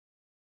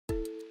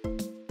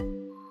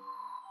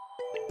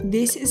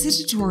This is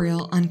a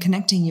tutorial on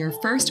connecting your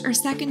first or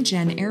second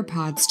gen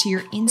AirPods to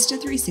your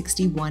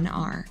Insta360 One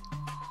R.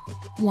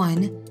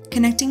 1.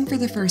 Connecting for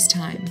the first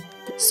time.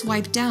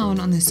 Swipe down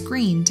on the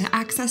screen to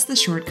access the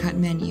shortcut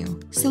menu.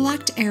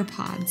 Select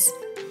Airpods.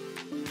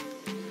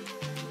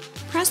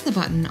 Press the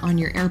button on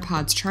your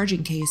AirPods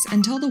charging case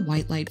until the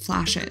white light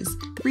flashes,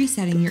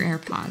 resetting your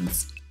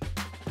AirPods.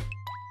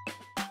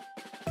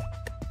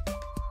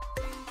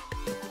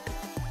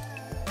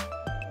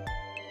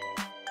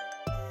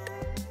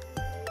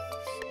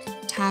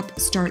 Tap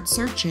Start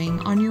Searching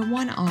on your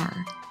One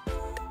R.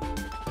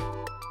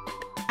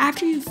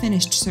 After you've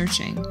finished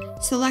searching,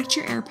 select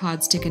your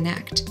AirPods to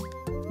connect.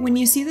 When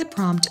you see the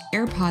prompt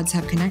AirPods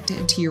have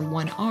connected to your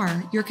One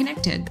R, you're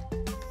connected.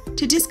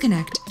 To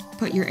disconnect,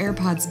 put your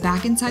AirPods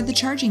back inside the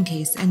charging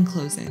case and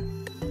close it.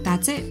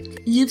 That's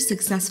it. You've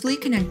successfully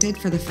connected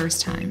for the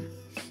first time.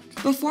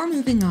 Before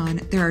moving on,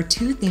 there are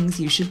 2 things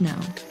you should know.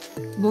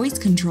 Voice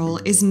control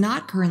is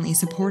not currently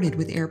supported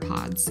with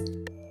AirPods.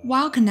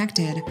 While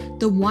connected,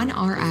 the One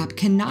R app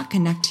cannot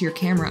connect to your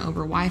camera over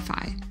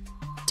Wi-Fi.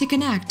 To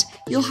connect,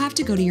 you'll have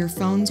to go to your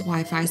phone's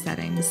Wi-Fi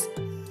settings.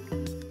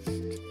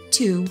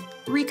 2.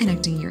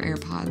 Reconnecting your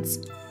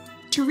AirPods.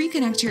 To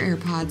reconnect your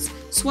AirPods,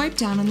 swipe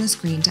down on the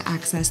screen to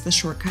access the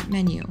shortcut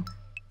menu.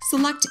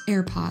 Select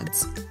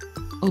AirPods.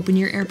 Open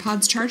your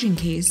AirPods charging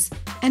case,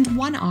 and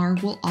One R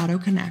will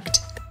auto-connect.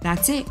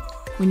 That's it.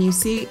 When you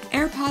see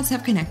AirPods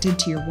have connected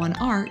to your One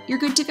R, you're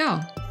good to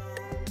go.